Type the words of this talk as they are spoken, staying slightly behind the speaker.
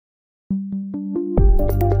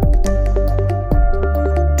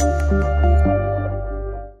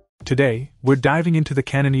Today, we're diving into the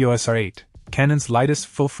Canon EOS R8, Canon's lightest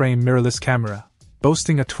full-frame mirrorless camera,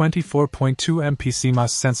 boasting a 24.2MP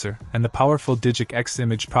CMOS sensor and the powerful Digic X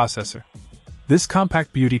image processor. This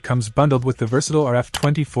compact beauty comes bundled with the versatile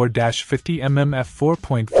RF24-50mm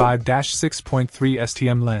f4.5-6.3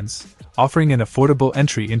 STM lens, offering an affordable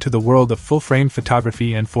entry into the world of full-frame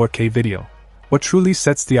photography and 4K video. What truly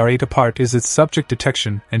sets the R8 apart is its subject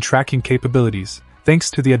detection and tracking capabilities, thanks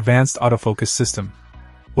to the advanced autofocus system.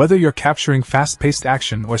 Whether you're capturing fast-paced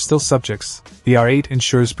action or still subjects, the R8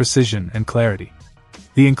 ensures precision and clarity.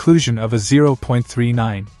 The inclusion of a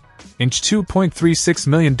 0.39-inch 2.36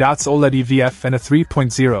 million dots OLED EVF and a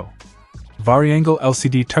 3.0 vari-angle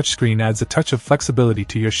LCD touchscreen adds a touch of flexibility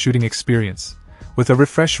to your shooting experience, with a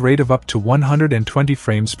refresh rate of up to 120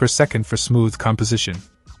 frames per second for smooth composition.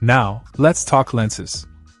 Now, let's talk lenses.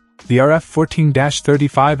 The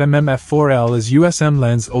RF14-35mm f4L USM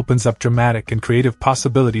lens opens up dramatic and creative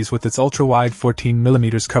possibilities with its ultra-wide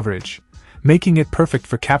 14mm coverage, making it perfect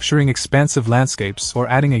for capturing expansive landscapes or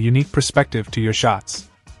adding a unique perspective to your shots.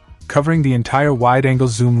 Covering the entire wide-angle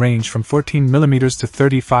zoom range from 14mm to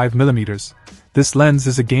 35mm, this lens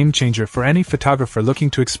is a game-changer for any photographer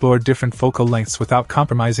looking to explore different focal lengths without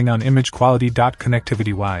compromising on image quality.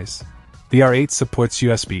 Connectivity-wise, the R8 supports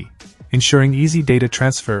USB, ensuring easy data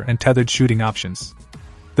transfer and tethered shooting options.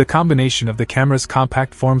 The combination of the camera's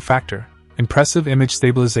compact form factor, impressive image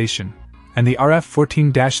stabilization, and the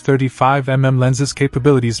RF14-35mm lens's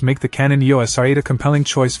capabilities make the Canon EOS R8 a compelling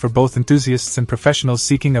choice for both enthusiasts and professionals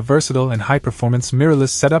seeking a versatile and high-performance mirrorless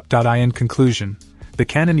setup. In conclusion, the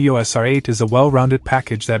Canon EOS R8 is a well-rounded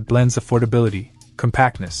package that blends affordability,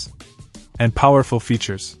 compactness, and powerful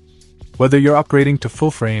features. Whether you're upgrading to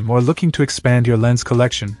full-frame or looking to expand your lens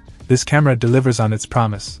collection, this camera delivers on its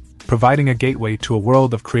promise, providing a gateway to a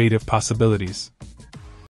world of creative possibilities.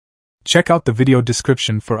 Check out the video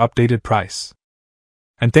description for updated price.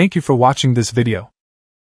 And thank you for watching this video.